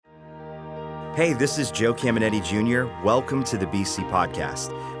Hey, this is Joe Caminetti Jr. Welcome to the BC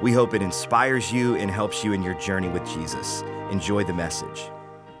Podcast. We hope it inspires you and helps you in your journey with Jesus. Enjoy the message.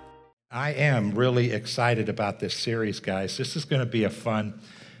 I am really excited about this series, guys. This is going to be a fun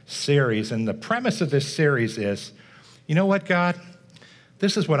series. And the premise of this series is, you know what, God?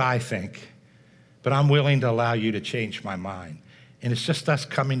 This is what I think, but I'm willing to allow you to change my mind. And it's just us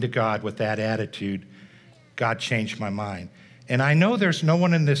coming to God with that attitude. God changed my mind. And I know there's no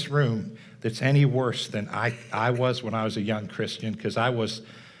one in this room that's any worse than I was when I was a young Christian, because I was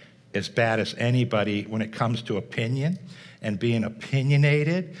as bad as anybody when it comes to opinion and being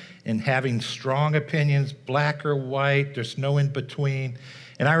opinionated and having strong opinions, black or white, there's no in between.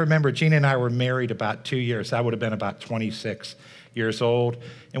 And I remember Gina and I were married about 2 years. I would have been about 26 years old.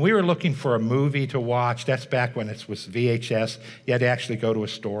 And we were looking for a movie to watch. That's back when it was VHS. You had to actually go to a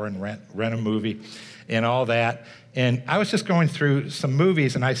store and rent a movie and all that. And I was just going through some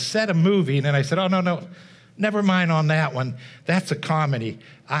movies, and I said a movie, and then I said, oh, no, never mind on that one. That's a comedy.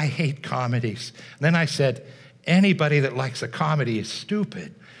 I hate comedies. And then I said, anybody that likes a comedy is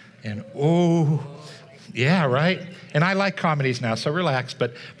stupid. And oh, yeah, right? And I like comedies now, so relax.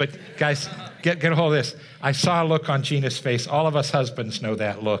 But guys, get a hold of this. I saw a look on Gina's face. All of us husbands know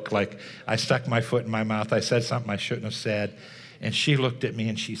that look, like I stuck my foot in my mouth. I said something I shouldn't have said. And she looked at me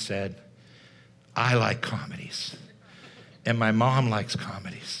and she said, I like comedies, and my mom likes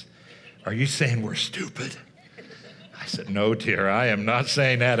comedies. Are you saying we're stupid? I said, no, dear, I am not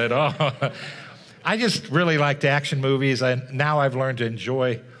saying that at all. I just really liked action movies, and now I've learned to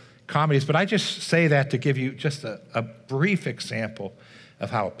enjoy comedies, but I just say that to give you just a brief example of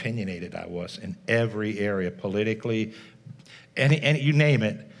how opinionated I was in every area, politically, and you name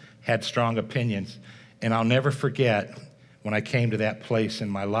it, had strong opinions. And I'll never forget when I came to that place in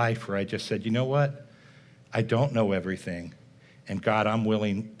my life where I just said, you know what? I don't know everything. And God, I'm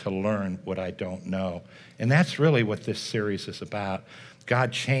willing to learn what I don't know. And that's really what this series is about,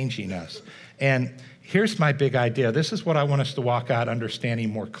 God changing us. And here's my big idea. This is what I want us to walk out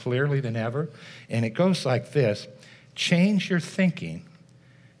understanding more clearly than ever. And it goes like this: change your thinking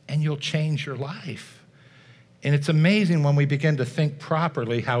and you'll change your life. And it's amazing when we begin to think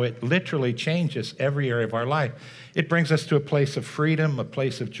properly how it literally changes every area of our life. It brings us to a place of freedom, a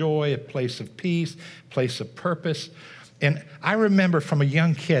place of joy, a place of peace, a place of purpose. And I remember from a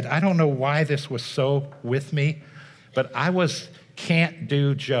young kid, I don't know why this was so with me, but I was can't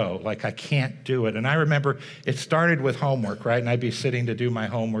do Joe, like I can't do it. And I remember it started with homework, right? And I'd be sitting to do my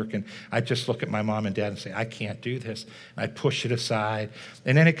homework, and I'd just look at my mom and dad and say, I can't do this. And I'd push it aside.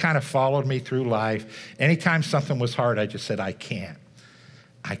 And then it kind of followed me through life. Anytime something was hard, I just said, I can't.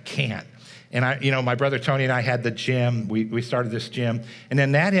 And my brother Tony and I had the gym. We started this gym. And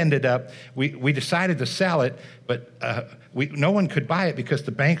then that ended up, we decided to sell it, but no one could buy it because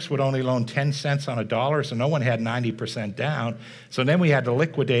the banks would only loan 10 cents on a dollar, so no one had 90% down. So then we had to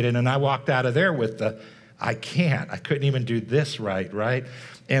liquidate it, and I walked out of there with I couldn't even do this right?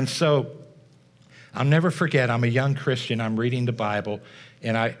 And so I'll never forget, I'm a young Christian, I'm reading the Bible,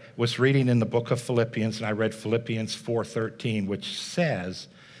 and I was reading in the book of Philippians, and I read Philippians 4:13, which says,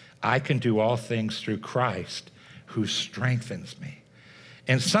 I can do all things through Christ who strengthens me.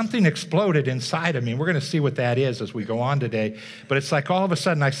 And something exploded inside of me. And we're going to see what that is as we go on today. But it's like all of a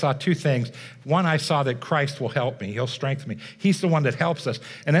sudden I saw two things. One, I saw that Christ will help me. He'll strengthen me. He's the one that helps us.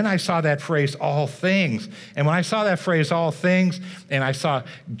 And then I saw that phrase, all things. And when I saw that phrase, all things, and I saw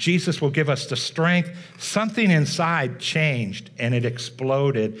Jesus will give us the strength, something inside changed and it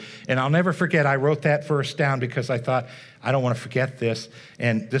exploded. And I'll never forget, I wrote that verse down because I thought, I don't want to forget this.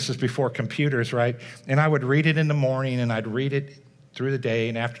 And this is before computers, right? And I would read it in the morning and I'd read it through the day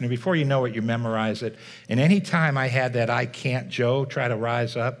and afternoon. Before you know it, you memorize it. And anytime I had that I can't Joe try to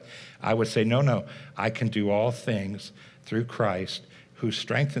rise up, I would say, no, I can do all things through Christ who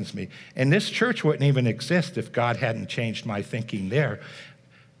strengthens me. And this church wouldn't even exist if God hadn't changed my thinking there.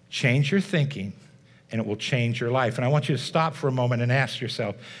 Change your thinking and it will change your life. And I want you to stop for a moment and ask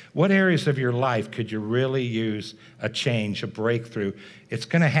yourself, what areas of your life could you really use a change, a breakthrough? It's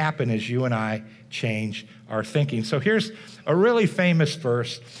going to happen as you and I change our thinking. So here's a really famous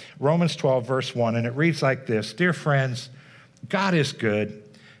verse, Romans 12, verse 1, and it reads like this: Dear friends, God is good,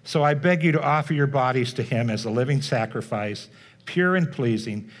 so I beg you to offer your bodies to him as a living sacrifice, pure and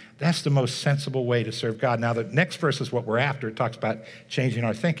pleasing. That's the most sensible way to serve God. Now, the next verse is what we're after. It talks about changing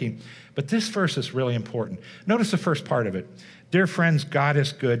our thinking. But this verse is really important. Notice the first part of it. Dear friends, God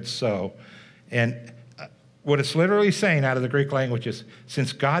is good, so. And what it's literally saying out of the Greek language is,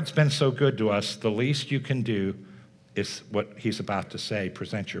 since God's been so good to us, the least you can do is what he's about to say.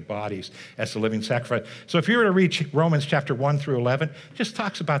 Present your bodies as a living sacrifice. So if you were to read Romans chapter 1 through 11, it just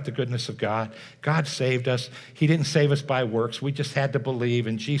talks about the goodness of God. God saved us. He didn't save us by works. We just had to believe,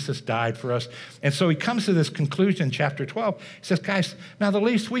 and Jesus died for us. And so he comes to this conclusion in chapter 12. He says, guys, now the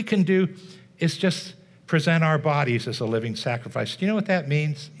least we can do is just present our bodies as a living sacrifice. Do you know what that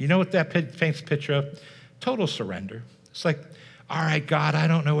means? You know what that paints a picture of? Total surrender. It's like, all right, God, I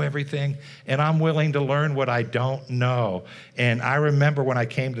don't know everything, and I'm willing to learn what I don't know. And I remember when I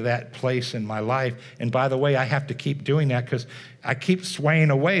came to that place in my life, and by the way, I have to keep doing that because I keep swaying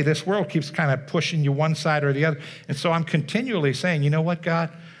away. This world keeps kind of pushing you one side or the other. And so I'm continually saying, you know what, God?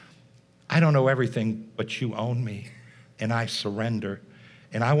 I don't know everything, but you own me, and I surrender.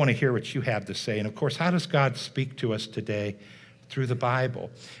 And I want to hear what you have to say. And of course, how does God speak to us today? Through the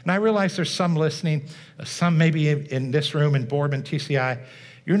Bible. And I realize there's some listening, some maybe in this room in Boardman, TCI,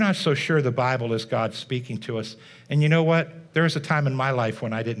 you're not so sure the Bible is God speaking to us. And you know what? There was a time in my life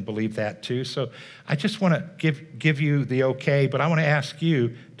when I didn't believe that too. So I just want to give you the okay, but I want to ask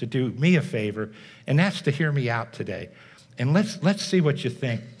you to do me a favor, and that's to hear me out today. And let's see what you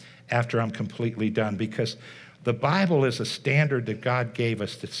think after I'm completely done, because the Bible is a standard that God gave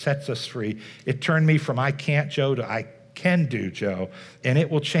us that sets us free. It turned me from I can't Joe to I can do, Joe, and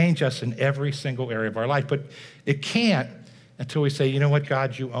it will change us in every single area of our life. But it can't until we say, you know what,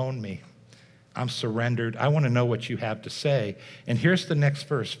 God, you own me. I'm surrendered. I want to know what you have to say. And here's the next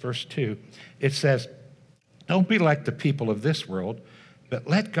verse, verse 2. It says, don't be like the people of this world, but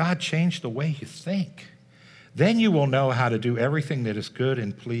let God change the way you think. Then you will know how to do everything that is good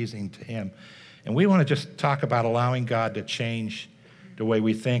and pleasing to him. And we want to just talk about allowing God to change the way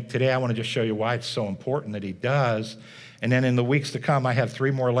we think. Today, I want to just show you why it's so important that he does. And then in the weeks to come, I have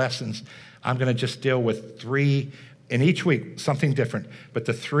 3 more lessons. I'm going to just deal with 3, in each week, something different. But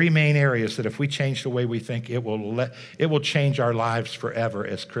the 3 main areas that if we change the way we think, it will change our lives forever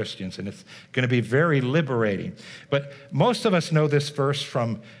as Christians. And it's going to be very liberating. But most of us know this verse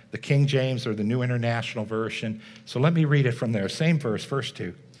from the King James or the New International Version. So let me read it from there. Same verse, verse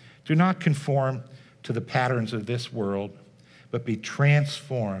 2. Do not conform to the patterns of this world, but be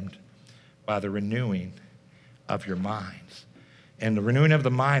transformed by the renewing of your minds. And the renewing of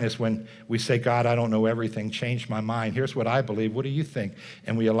the mind is when we say, God, I don't know everything, change my mind. Here's what I believe. What do you think?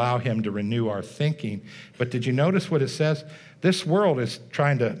 And we allow him to renew our thinking. But did you notice what it says? This world is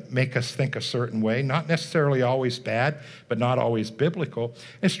trying to make us think a certain way, not necessarily always bad, but not always biblical.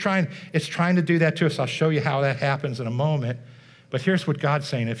 It's trying to do that to us. I'll show you how that happens in a moment. But here's what God's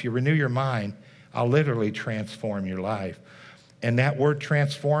saying. If you renew your mind, I'll literally transform your life. And that word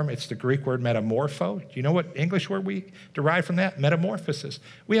transform, it's the Greek word metamorpho. Do you know what English word we derive from that? Metamorphosis.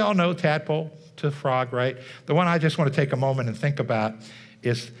 We all know tadpole to frog, right? The one I just want to take a moment and think about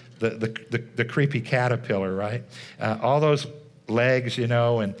is the creepy caterpillar, right? All those legs,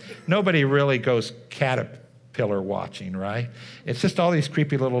 and nobody really goes caterpillar watching, right? It's just all these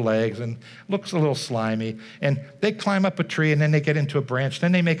creepy little legs and looks a little slimy. And they climb up a tree and then they get into a branch.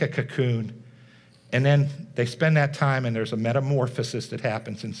 Then they make a cocoon. And then they spend that time and there's a metamorphosis that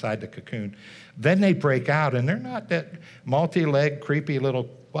happens inside the cocoon. Then they break out and they're not that multi-legged, creepy little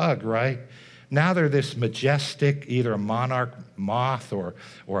bug, right? Now they're this majestic, either a monarch moth or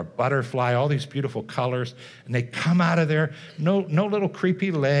a butterfly, all these beautiful colors. And they come out of there, no little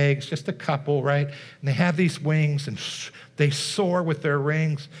creepy legs, just a couple, right? And they have these wings and they soar with their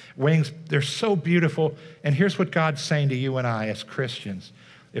wings. They're so beautiful. And here's what God's saying to you and I as Christians.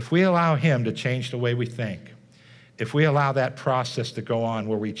 If we allow him to change the way we think, if we allow that process to go on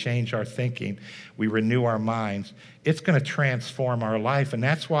where we change our thinking, we renew our minds, it's going to transform our life. And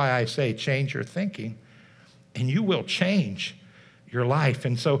that's why I say change your thinking, and you will change your life.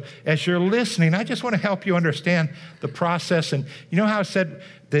 And so as you're listening, I just want to help you understand the process. And you know how I said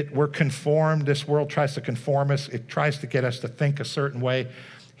that we're conformed? This world tries to conform us. It tries to get us to think a certain way.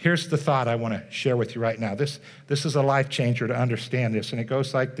 Here's the thought I want to share with you right now. This is a life changer to understand this, and it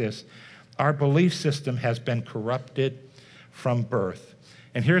goes like this. Our belief system has been corrupted from birth.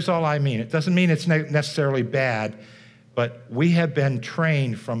 And here's all I mean. It doesn't mean it's necessarily bad, but we have been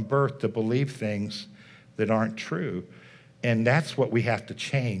trained from birth to believe things that aren't true. And that's what we have to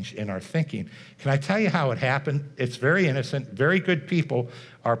change in our thinking. Can I tell you how it happened? It's very innocent. Very good people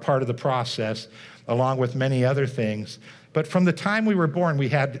are part of the process, along with many other things. But from the time we were born, we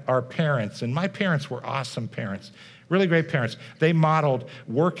had our parents, and my parents were awesome parents, really great parents. They modeled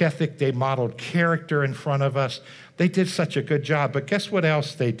work ethic. They modeled character in front of us. They did such a good job. But guess what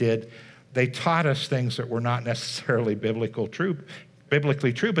else they did? They taught us things that were not necessarily biblical truth.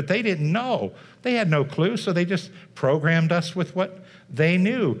 biblically true, but they didn't know. They had no clue, so they just programmed us with what they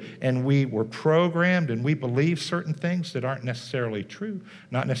knew. And we were programmed and we believed certain things that aren't necessarily true,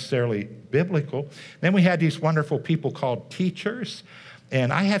 not necessarily biblical. Then we had these wonderful people called teachers.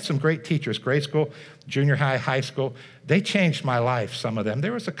 And I had some great teachers, grade school, junior high, high school. They changed my life, some of them.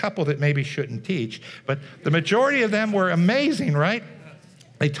 There was a couple that maybe shouldn't teach, but the majority of them were amazing, right?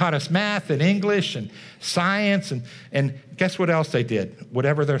 They taught us math and English and science, and guess what else they did?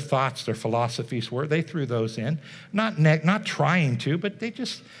 Whatever their thoughts, their philosophies were, they threw those in. Not trying to, but they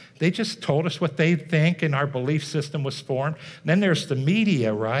just told us what they think, and our belief system was formed. And then there's the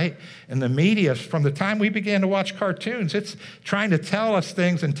media, right? And the media, from the time we began to watch cartoons, it's trying to tell us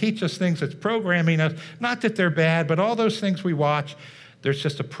things and teach us things. It's programming us. Not that they're bad, but all those things we watch, there's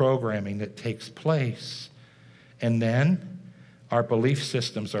just a programming that takes place. And then our belief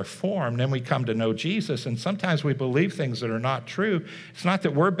systems are formed. Then we come to know Jesus, and sometimes we believe things that are not true. It's not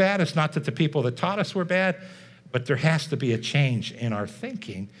that we're bad. It's not that the people that taught us were bad, but there has to be a change in our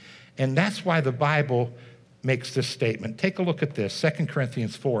thinking. And that's why the Bible makes this statement. Take a look at this, 2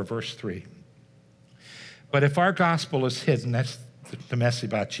 Corinthians 4, verse 3. But if our gospel is hidden, that's the message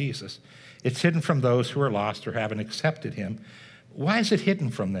about Jesus, it's hidden from those who are lost or haven't accepted him. Why is it hidden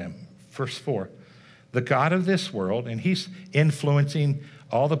from them? Verse 4. The God of this world, and he's influencing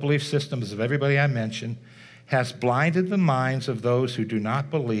all the belief systems of everybody I mentioned, has blinded the minds of those who do not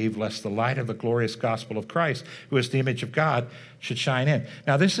believe, lest the light of the glorious gospel of Christ, who is the image of God, should shine in.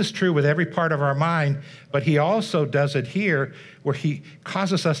 Now, this is true with every part of our mind, but he also does it here where he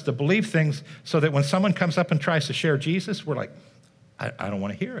causes us to believe things so that when someone comes up and tries to share Jesus, we're like, I don't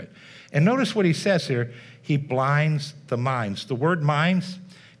want to hear it. And notice what he says here. He blinds the minds. The word minds,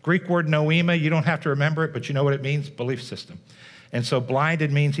 Greek word noema, you don't have to remember it, but you know what it means? Belief system. And so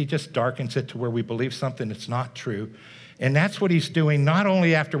blinded means he just darkens it to where we believe something that's not true. And that's what he's doing not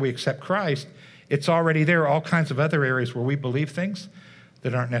only after we accept Christ, it's already there, all kinds of other areas where we believe things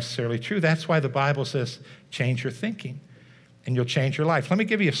that aren't necessarily true. That's why the Bible says, change your thinking, and you'll change your life. Let me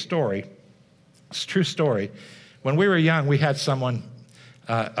give you a story. It's a true story. When we were young, we had someone,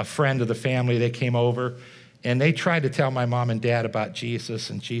 a friend of the family, they came over, and they tried to tell my mom and dad about Jesus,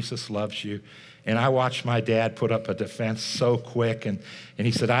 and Jesus loves you. And I watched my dad put up a defense so quick, and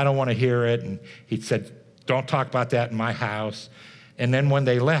he said, I don't want to hear it. And he said, don't talk about that in my house. And then when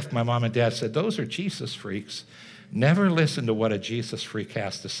they left, my mom and dad said, those are Jesus freaks. Never listen to what a Jesus freak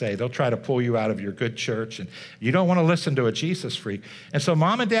has to say. They'll try to pull you out of your good church, and you don't want to listen to a Jesus freak. And so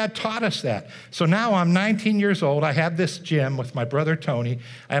mom and dad taught us that. So now I'm 19 years old. I have this gym with my brother Tony.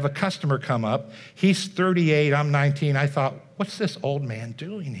 I have a customer come up. He's 38. I'm 19. I thought, what's this old man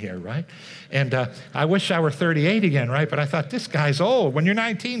doing here, right? And I wish I were 38 again, right? But I thought, this guy's old. When you're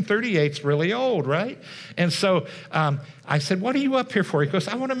 19, 38's really old, right? And so I said, what are you up here for? He goes,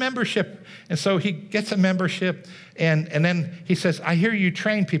 I want a membership. And so he gets a membership, and then he says, I hear you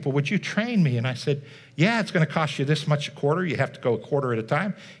train people. Would you train me? And I said, yeah, it's going to cost you this much a quarter. You have to go a quarter at a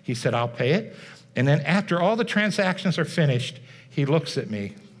time. He said, I'll pay it. And then after all the transactions are finished, he looks at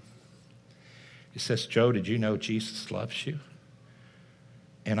me. He says, Joe, did you know Jesus loves you?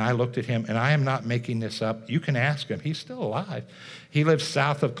 And I looked at him, and I am not making this up. You can ask him. He's still alive. He lives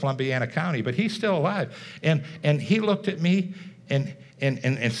south of Columbiana County, but he's still alive. And he looked at me and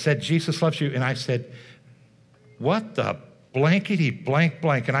said, Jesus loves you. And I said, what the blankety blank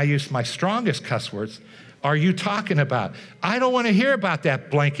blank, and I used my strongest cuss words, are you talking about? I don't want to hear about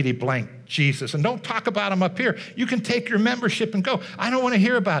that blankety blank Jesus, and don't talk about him up here. You can take your membership and go. I don't want to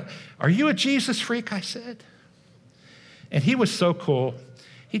hear about, are you a Jesus freak? I said. And he was so cool.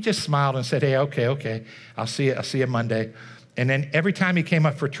 He just smiled and said, hey, okay. I'll see you Monday. And then every time he came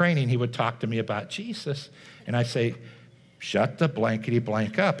up for training, he would talk to me about Jesus. And I'd say, shut the blankety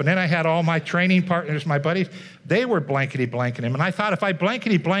blank up. And then I had all my training partners, my buddies, they were blankety blanking him. And I thought if I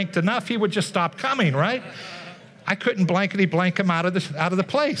blankety blanked enough, he would just stop coming, right? I couldn't blankety blank him out of the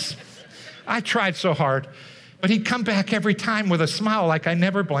place. I tried so hard. But he'd come back every time with a smile like I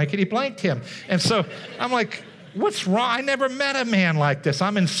never blankety blanked him. And so I'm like, what's wrong? I never met a man like this.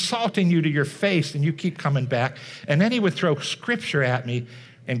 I'm insulting you to your face, and you keep coming back. And then he would throw scripture at me,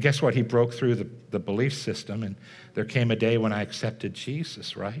 and guess what? He broke through the belief system, and there came a day when I accepted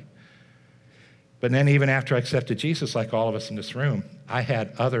Jesus, right? But then even after I accepted Jesus, like all of us in this room, I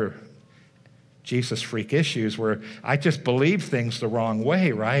had other Jesus freak issues where I just believed things the wrong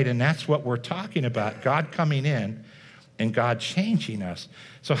way, right? And that's what we're talking about, God coming in and God changing us.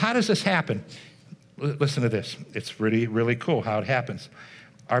 So how does this happen? Listen to this. It's really, really cool how it happens.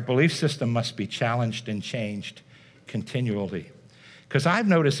 Our belief system must be challenged and changed continually. Because I've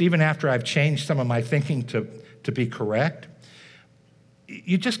noticed even after I've changed some of my thinking to be correct,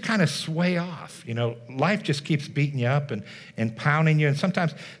 you just kind of sway off. Life just keeps beating you up and pounding you. And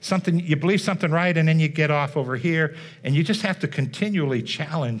sometimes you believe something right, and then you get off over here, and you just have to continually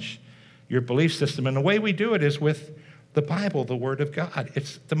challenge your belief system. And the way we do it is with the Bible, the Word of God.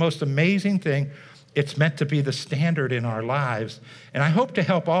 It's the most amazing thing. It's meant to be the standard in our lives. And I hope to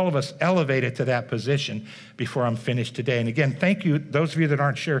help all of us elevate it to that position before I'm finished today. And again, thank you, those of you that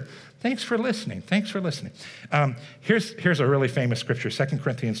aren't sure, thanks for listening. Thanks for listening. Here's a really famous scripture, 2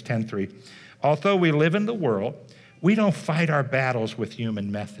 Corinthians 10:3. Although we live in the world, we don't fight our battles with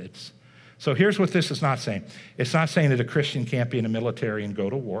human methods. So here's what this is not saying. It's not saying that a Christian can't be in the military and go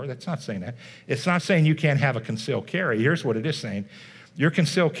to war. That's not saying that. It's not saying you can't have a concealed carry. Here's what it is saying. Your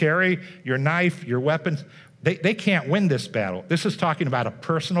concealed carry, your knife, your weapons, they can't win this battle. This is talking about a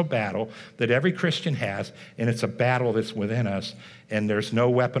personal battle that every Christian has, and it's a battle that's within us, and there's no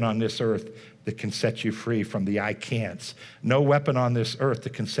weapon on this earth that can set you free from the I can'ts. No weapon on this earth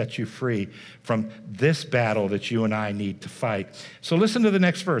that can set you free from this battle that you and I need to fight. So listen to the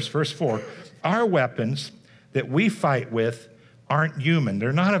next verse, verse 4. Our weapons that we fight with aren't human.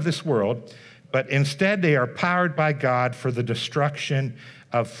 They're not of this world, but instead they are powered by God for the destruction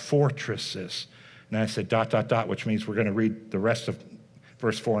of fortresses. And I said ... which means we're going to read the rest of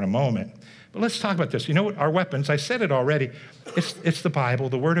verse 4 in a moment. But let's talk about this. You know what? Our weapons, I said it already, it's the Bible.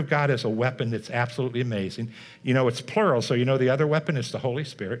 The Word of God is a weapon that's absolutely amazing. It's plural, so the other weapon is the Holy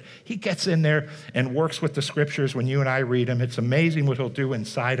Spirit. He gets in there and works with the scriptures when you and I read them. It's amazing what he'll do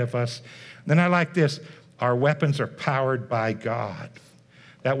inside of us. And then I like this. Our weapons are powered by God.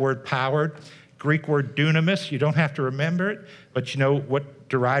 That word powered, Greek word dunamis, you don't have to remember it, but you know what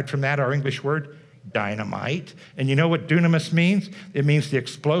derived from that, our English word? Dynamite. And you know what dunamis means? It means the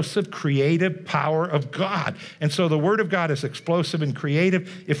explosive, creative power of God. And so the Word of God is explosive and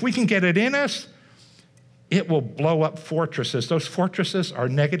creative. If we can get it in us, it will blow up fortresses. Those fortresses are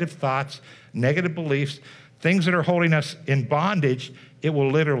negative thoughts, negative beliefs, things that are holding us in bondage. It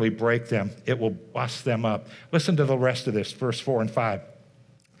will literally break them. It will bust them up. Listen to the rest of this, verse 4 and 5.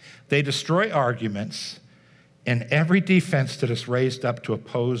 They destroy arguments and every defense that is raised up to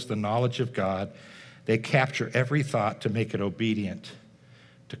oppose the knowledge of God. They capture every thought to make it obedient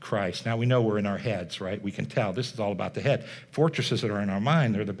to Christ. Now, we know we're in our heads, right? We can tell this is all about the head. Fortresses that are in our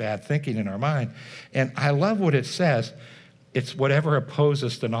mind, they're the bad thinking in our mind. And I love what it says. It's whatever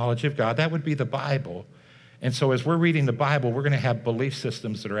opposes the knowledge of God. That would be the Bible. And so as we're reading the Bible, we're going to have belief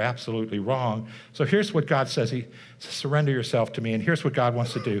systems that are absolutely wrong. So here's what God says. He says, surrender yourself to me. And here's what God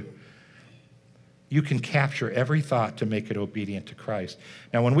wants to do. You can capture every thought to make it obedient to Christ.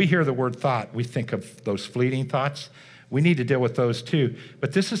 Now, when we hear the word thought, we think of those fleeting thoughts. We need to deal with those too.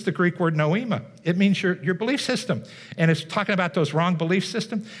 But this is the Greek word noema. It means your belief system. And it's talking about those wrong belief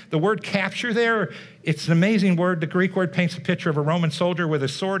systems. The word capture there, it's an amazing word. The Greek word paints a picture of a Roman soldier with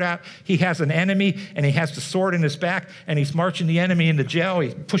his sword out. He has an enemy, and he has the sword in his back, and he's marching the enemy into jail.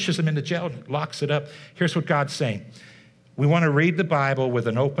 He pushes him into jail, locks it up. Here's what God's saying. We want to read the Bible with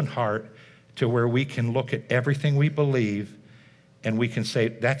an open heart to where we can look at everything we believe and we can say,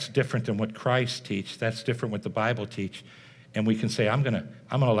 that's different than what Christ teaches. That's different what the Bible teaches. And we can say, I'm going to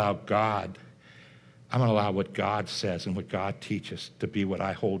allow God. I'm going to allow what God says and what God teaches to be what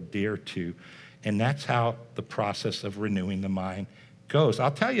I hold dear to. And that's how the process of renewing the mind goes.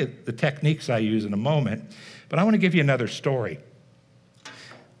 I'll tell you the techniques I use in a moment, but I want to give you another story.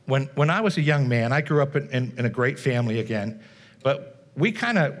 When I was a young man, I grew up in a great family again, but we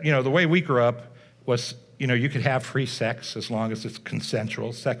kind of, the way we grew up was, you could have free sex as long as it's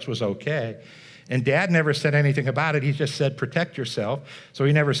consensual. Sex was okay. And Dad never said anything about it. He just said, protect yourself. So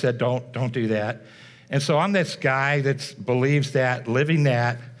he never said, don't do that. And so I'm this guy that believes that, living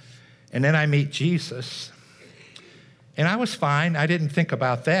that. And then I meet Jesus. And I was fine. I didn't think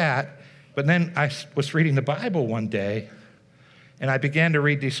about that. But then I was reading the Bible one day, and I began to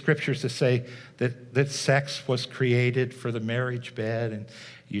read these scriptures that say that sex was created for the marriage bed, and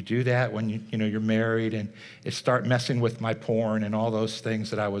you do that when you're married, and it start messing with my porn and all those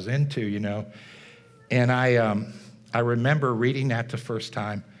things that I was into, And I remember reading that the first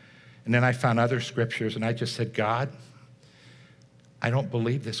time, and then I found other scriptures, and I just said, God, I don't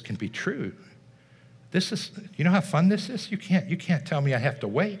believe this can be true. This is, you know how fun this is? You can't tell me I have to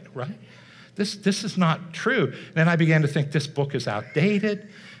wait, right? This is not true. And then I began to think this book is outdated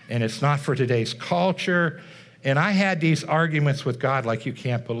and it's not for today's culture. And I had these arguments with God like you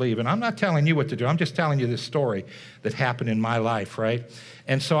can't believe. And I'm not telling you what to do. I'm just telling you this story that happened in my life, right?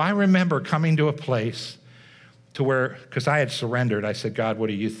 And so I remember coming to a place to where, because I had surrendered, I said, God, what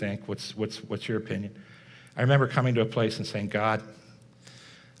do you think? What's your opinion? I remember coming to a place and saying, God,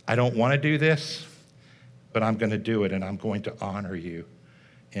 I don't want to do this, but I'm going to do it and I'm going to honor you.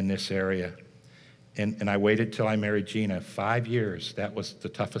 in this area. And I waited till I married Gina. 5 years. That was the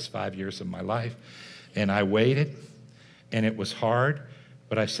toughest 5 years of my life. And I waited, and it was hard.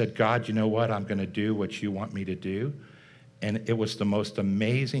 But I said, God, you know what? I'm going to do what you want me to do. And it was the most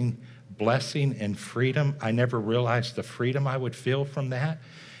amazing blessing and freedom. I never realized the freedom I would feel from that.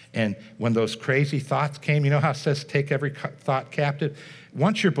 And when those crazy thoughts came, you know how it says take every thought captive?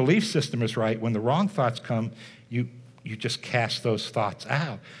 Once your belief system is right, when the wrong thoughts come, you just cast those thoughts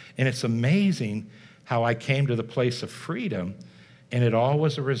out. And it's amazing how I came to the place of freedom, and it all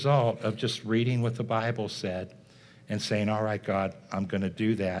was a result of just reading what the Bible said and saying, all right, God, I'm going to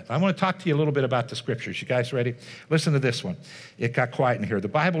do that. I want to talk to you a little bit about the scriptures. You guys ready? Listen to this one. It got quiet in here. The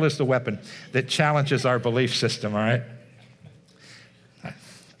Bible is the weapon that challenges our belief system, all right?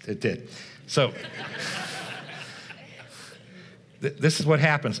 It did. So this is what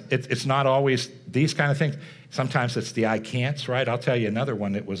happens. It's not always these kind of things. Sometimes it's the I can'ts, right? I'll tell you another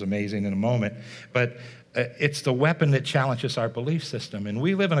one that was amazing in a moment. But it's the weapon that challenges our belief system. And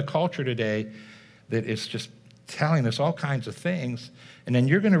we live in a culture today that is just telling us all kinds of things. And then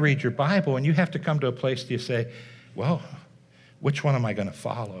you're going to read your Bible, and you have to come to a place where you say, well, which one am I going to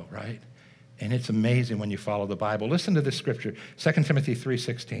follow, right? And it's amazing when you follow the Bible. Listen to this scripture, 2 Timothy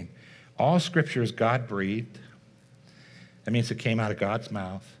 3:16. All scripture is God-breathed. That means it came out of God's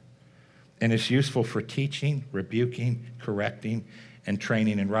mouth. And it's useful for teaching, rebuking, correcting, and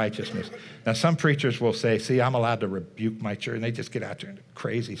training in righteousness. Now, some preachers will say, see, I'm allowed to rebuke my church, and they just get out there and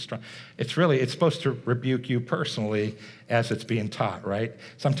crazy strong. It's supposed to rebuke you personally as it's being taught, right?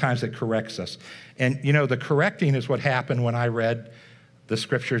 Sometimes it corrects us. And, you know, the correcting is what happened when I read the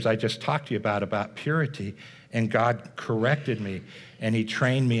scriptures I just talked to you about purity, and God corrected me, and he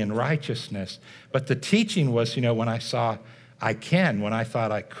trained me in righteousness. But the teaching was, you know, when I saw I can, when I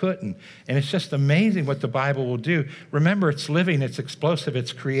thought I couldn't. And it's just amazing what the Bible will do. Remember, it's living, it's explosive,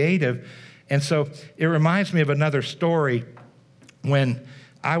 it's creative. And so it reminds me of another story. When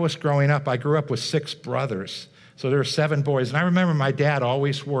I was growing up, I grew up with 6 brothers. So there were 7 boys. And I remember my dad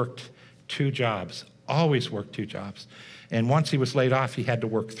always worked 2 jobs, And once he was laid off, he had to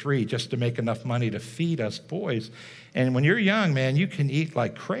work 3 just to make enough money to feed us boys. And when you're young, man, you can eat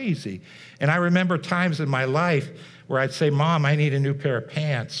like crazy. And I remember times in my life where I'd say, Mom, I need a new pair of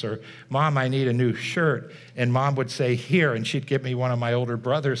pants, or Mom, I need a new shirt. And Mom would say, here, and she'd give me one of my older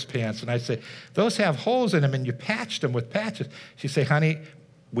brother's pants. And I'd say, those have holes in them, and you patched them with patches. She'd say, honey,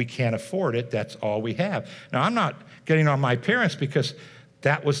 we can't afford it. That's all we have. Now, I'm not getting on my parents because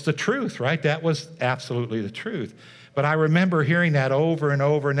that was the truth, right? That was absolutely the truth. But I remember hearing that over and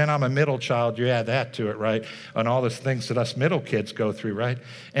over, and then I'm a middle child. You add that to it, right? And all the things that us middle kids go through, right?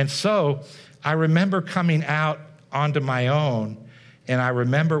 And so I remember coming out onto my own, and I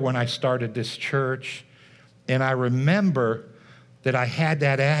remember when I started this church, and I remember that I had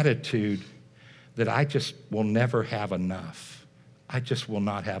that attitude that I just will never have enough. I just will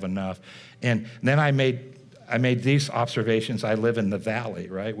not have enough. And then I made these observations. I live in the valley,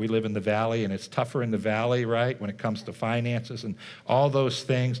 right? We live in the valley, and it's tougher in the valley, right, when it comes to finances and all those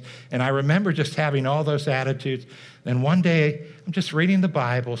things. And I remember just having all those attitudes. And one day, I'm just reading the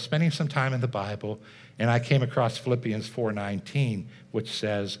Bible, spending some time in the Bible, and I came across Philippians 4:19, which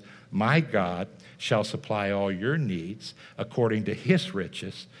says, my God shall supply all your needs according to his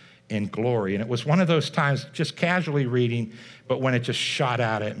riches in glory. And it was one of those times, just casually reading, but when it just shot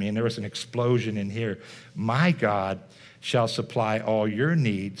out at me, and there was an explosion in here. My God shall supply all your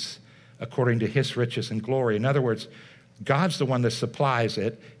needs according to his riches and glory. In other words, God's the one that supplies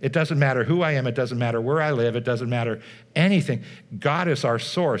it. It doesn't matter who I am. It doesn't matter where I live. It doesn't matter anything. God is our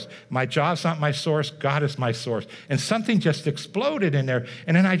source. My job's not my source. God is my source. And something just exploded in there.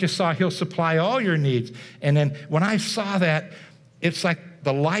 And then I just saw he'll supply all your needs. And then when I saw that, it's like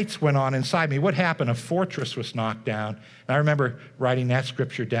the lights went on inside me. What happened? A fortress was knocked down. And I remember writing that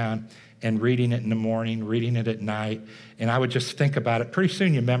scripture down and reading it in the morning, reading it at night. And I would just think about it. Pretty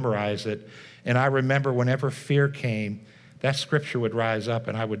soon you memorize it. And I remember whenever fear came, that scripture would rise up,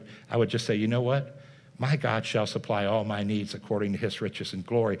 and I would just say, you know what? My God shall supply all my needs according to his riches and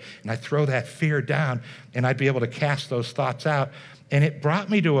glory. And I'd throw that fear down, and I'd be able to cast those thoughts out. And it brought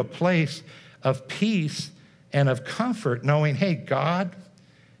me to a place of peace and of comfort, knowing, hey, God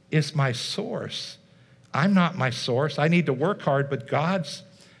is my source. I'm not my source. I need to work hard, but God's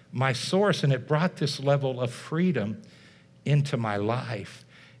my source. And it brought this level of freedom into my life.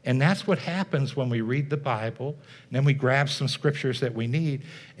 And that's what happens when we read the Bible, and then we grab some scriptures that we need.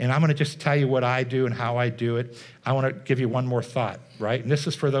 And I'm going to just tell you what I do and how I do it. I want to give you one more thought, right? And this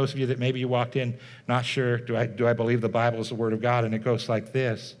is for those of you that maybe you walked in not sure, do I believe the Bible is the Word of God? And it goes like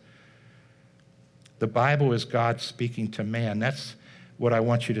this. The Bible is God speaking to man. That's what I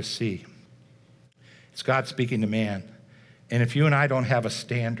want you to see. It's God speaking to man. And if you and I don't have a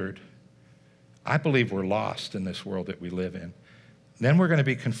standard, I believe we're lost in this world that we live in. Then we're going to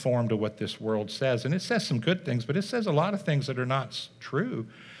be conformed to what this world says. And it says some good things, but it says a lot of things that are not true.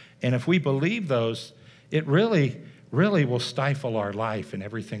 And if we believe those, it really will stifle our life and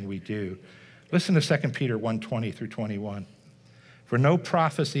everything we do. Listen to 2 Peter 1:20 through 21. For no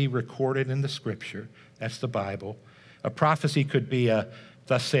prophecy recorded in the Scripture, that's the Bible. A prophecy could be a,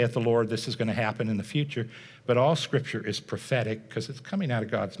 thus saith the Lord, this is going to happen in the future. But all Scripture is prophetic because it's coming out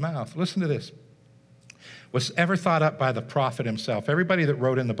of God's mouth. Listen to this. Was ever thought up by the prophet himself. Everybody that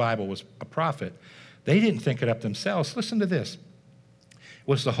wrote in the Bible was a prophet. They didn't think it up themselves. Listen to this.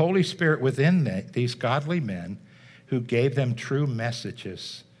 Was the Holy Spirit within these godly men who gave them true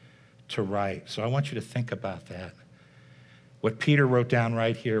messages to write. So I want you to think about that. What Peter wrote down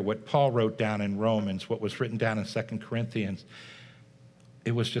right here, what Paul wrote down in Romans, what was written down in 2 Corinthians,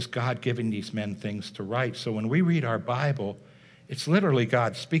 it was just God giving these men things to write. So when we read our Bible, it's literally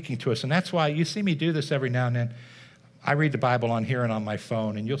God speaking to us. And that's why you see me do this every now and then. I read the Bible on here and on my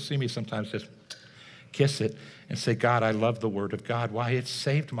phone, and you'll see me sometimes just kiss it and say, God, I love the Word of God. Why? It's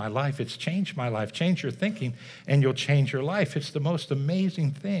saved my life. It's changed my life. Change your thinking, and you'll change your life. It's the most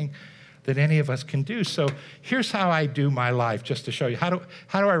amazing thing that any of us can do. So here's how I do my life, just to show you. How do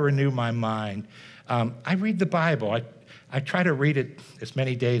I renew my mind? I read the Bible. I try to read it as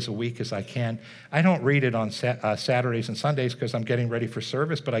many days a week as I can. I don't read it on Saturdays and Sundays because I'm getting ready for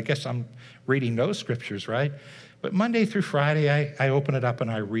service, but I guess I'm reading those scriptures, right? But Monday through Friday, I open it up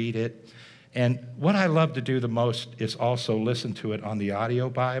and I read it. And what I love to do the most is also listen to it on the audio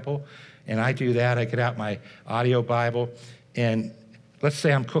Bible. And I do that. I get out my audio Bible, and let's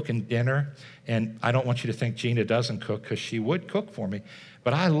say I'm cooking dinner, and I don't want you to think Gina doesn't cook, because she would cook for me.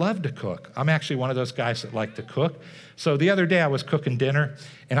 But I love to cook. I'm actually one of those guys that like to cook. So the other day I was cooking dinner,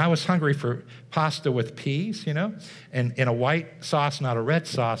 and I was hungry for pasta with peas, and in a white sauce, not a red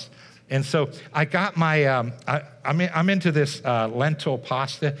sauce. And so I got my, I'm into this lentil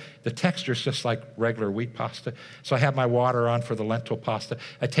pasta. The texture is just like regular wheat pasta. So I have my water on for the lentil pasta.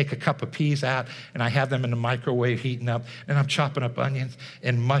 I take a cup of peas out, and I have them in the microwave heating up, and I'm chopping up onions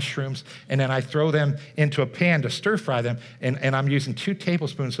and mushrooms, and then I throw them into a pan to stir fry them, and I'm using 2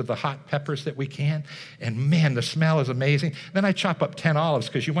 tablespoons of the hot peppers that we can, and man, the smell is amazing. Then I chop up 10 olives,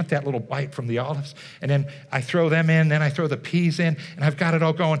 because you want that little bite from the olives, and then I throw them in, then I throw the peas in, and I've got it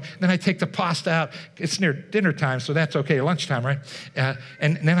all going. Then I take the pasta out. It's near dinner time, so that's okay, lunchtime, right?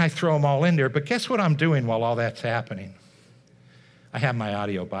 And then I throw them all in there. But guess what I'm doing while all that's happening? I have my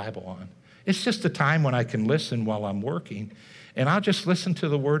audio Bible on. It's just a time when I can listen while I'm working, and I'll just listen to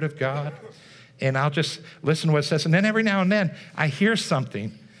the Word of God, and I'll just listen to what it says. And then every now and then I hear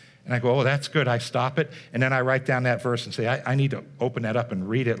something, and I go, oh, that's good. I stop it, and then I write down that verse and say, I need to open that up and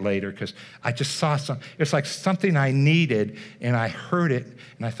read it later, because I just saw something. It's like something I needed, and I heard it,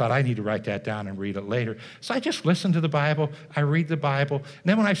 and I thought, I need to write that down and read it later. So I just listen to the Bible. I read the Bible. And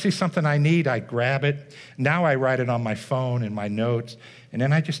then when I see something I need, I grab it. Now I write it on my phone in my notes, and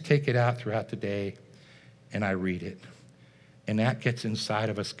then I just take it out throughout the day, and I read it. And that gets inside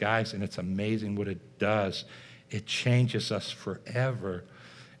of us, guys, and it's amazing what it does. It changes us forever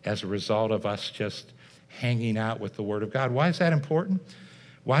as a result of us just hanging out with the Word of God. Why is that important?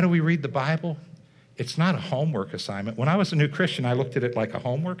 Why do we read the Bible? It's not a homework assignment. When I was a new Christian, I looked at it like a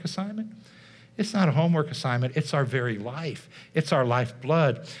homework assignment. It's not a homework assignment. It's our very life. It's our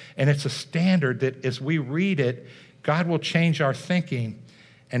lifeblood. And it's a standard that as we read it, God will change our thinking,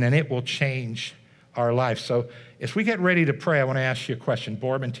 and then it will change our life. So as we get ready to pray, I want to ask you a question.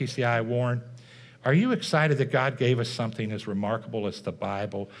 Boardman, TCI, Warren, are you excited that God gave us something as remarkable as the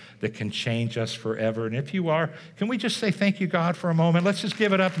Bible that can change us forever? And if you are, can we just say thank you, God, for a moment? Let's just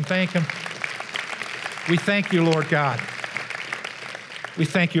give it up and thank Him. We thank you, Lord God. We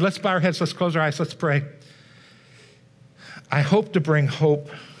thank you. Let's bow our heads. Let's close our eyes. Let's pray. I hope to bring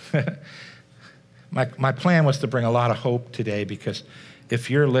hope. My plan was to bring a lot of hope today, because if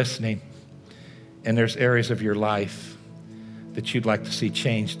you're listening and there's areas of your life that you'd like to see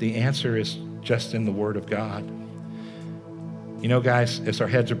changed, the answer is just in the Word of God. You know, guys, as our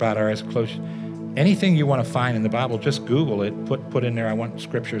heads are bowed, our eyes are closed, anything you want to find in the Bible, just Google it, put in there, I want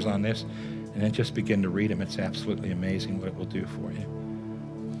scriptures on this, and then just begin to read them. It's absolutely amazing what it will do for you.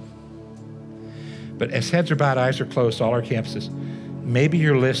 But as heads are bowed, eyes are closed, all our campuses, maybe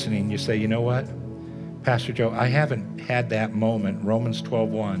you're listening, you say, you know what, Pastor Joe, I haven't had that moment, Romans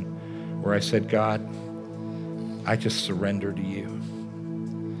 12:1, where I said, God, I just surrender to you.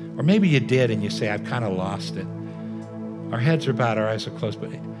 Or maybe you did and you say, I've kind of lost it. Our heads are bowed, our eyes are closed, but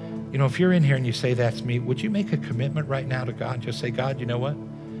You know, if you're in here and you say that's me, would you make a commitment right now to God? Just say, God, you know what?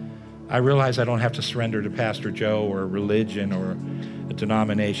 I realize I don't have to surrender to Pastor Joe or a religion or a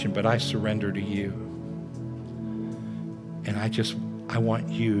denomination, but I surrender to you. And I want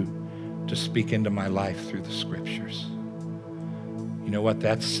you to speak into my life through the scriptures. You know what?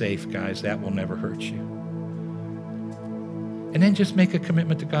 That's safe, guys. That will never hurt you. And then just make a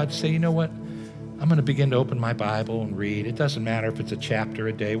commitment to God to say, you know what? I'm going to begin to open my Bible and read. It doesn't matter if it's a chapter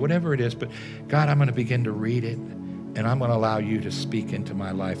a day, whatever it is, but God, I'm going to begin to read it, and I'm going to allow you to speak into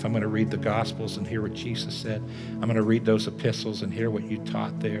my life. I'm going to read the Gospels and hear what Jesus said. I'm going to read those epistles and hear what you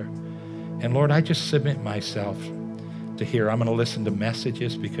taught there. And Lord, I just submit myself to hear. I'm going to listen to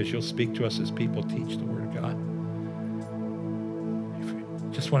messages because you'll speak to us as people teach the Word of God.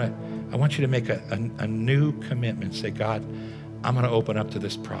 I want you to make a new commitment. Say, God, I'm going to open up to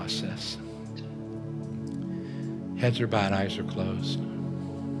this process. Heads are bowed, eyes are closed.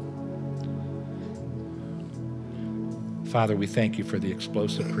 Father, we thank you for the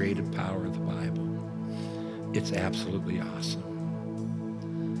explosive creative power of the Bible. It's absolutely awesome.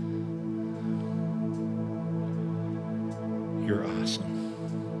 You're awesome.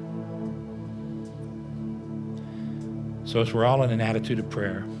 So as we're all in an attitude of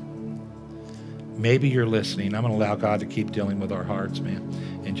prayer, maybe you're listening. I'm going to allow God to keep dealing with our hearts, man,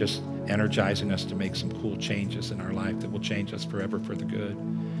 and just energizing us to make some cool changes in our life that will change us forever for the good.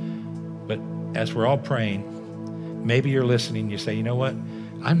 But as we're all praying, maybe you're listening and you say, you know what?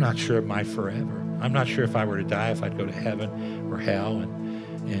 I'm not sure of my forever. I'm not sure if I were to die, if I'd go to heaven or hell.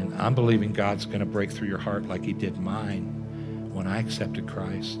 And I'm believing God's going to break through your heart like he did mine when I accepted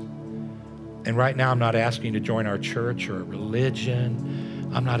Christ. And right now, I'm not asking you to join our church or a religion.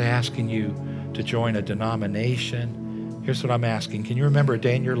 I'm not asking you to join a denomination. Here's what I'm asking. Can you remember a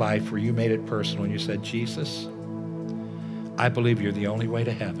day in your life where you made it personal and you said, Jesus, I believe you're the only way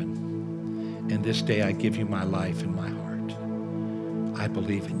to heaven. And this day I give you my life and my heart. I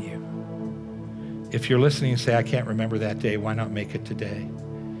believe in you. If you're listening and say, I can't remember that day, why not make it today?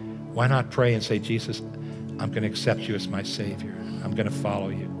 Why not pray and say, Jesus, I'm going to accept you as my Savior. I'm going to follow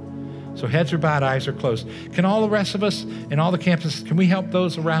you. So heads are bowed, eyes are closed. Can all the rest of us in all the campuses, can we help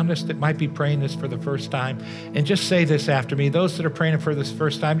those around us that might be praying this for the first time? And just say this after me. Those that are praying it for this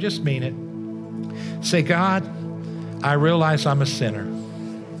first time, just mean it. Say, God, I realize I'm a sinner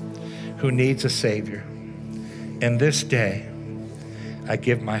who needs a Savior. And this day, I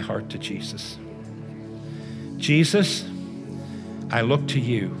give my heart to Jesus. Jesus, I look to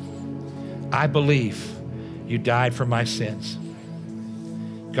you. I believe you died for my sins.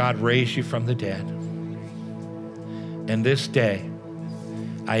 God raised you from the dead. And this day,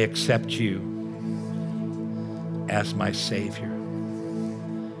 I accept you as my Savior.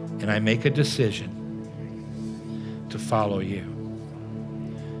 And I make a decision to follow you.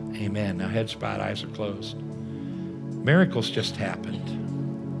 Amen. Now heads bowed, eyes are closed. Miracles just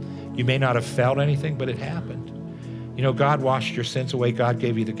happened. You may not have felt anything, but it happened. You know, God washed your sins away. God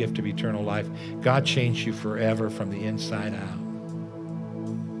gave you the gift of eternal life. God changed you forever from the inside out.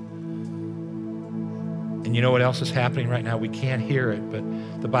 And you know what else is happening right now? We can't hear it, but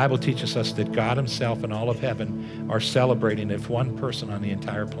the Bible teaches us that God himself and all of heaven are celebrating if one person on the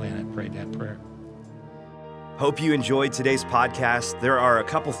entire planet prayed that prayer. Hope you enjoyed today's podcast. There are a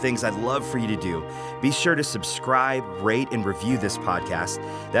couple things I'd love for you to do. Be sure to subscribe, rate, and review this podcast.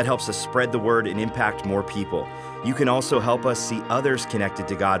 That helps us spread the word and impact more people. You can also help us see others connected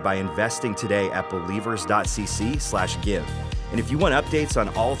to God by investing today at believers.cc/give. And if you want updates on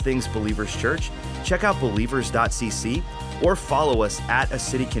all things Believers Church, check out believers.cc or follow us at A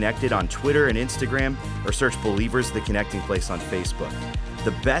City Connected on Twitter and Instagram, or search Believers the Connecting Place on Facebook.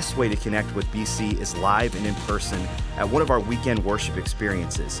 The best way to connect with BC is live and in person at one of our weekend worship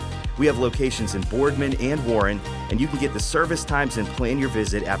experiences. We have locations in Boardman and Warren, and you can get the service times and plan your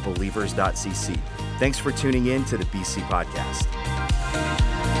visit at believers.cc. Thanks for tuning in to the BC Podcast.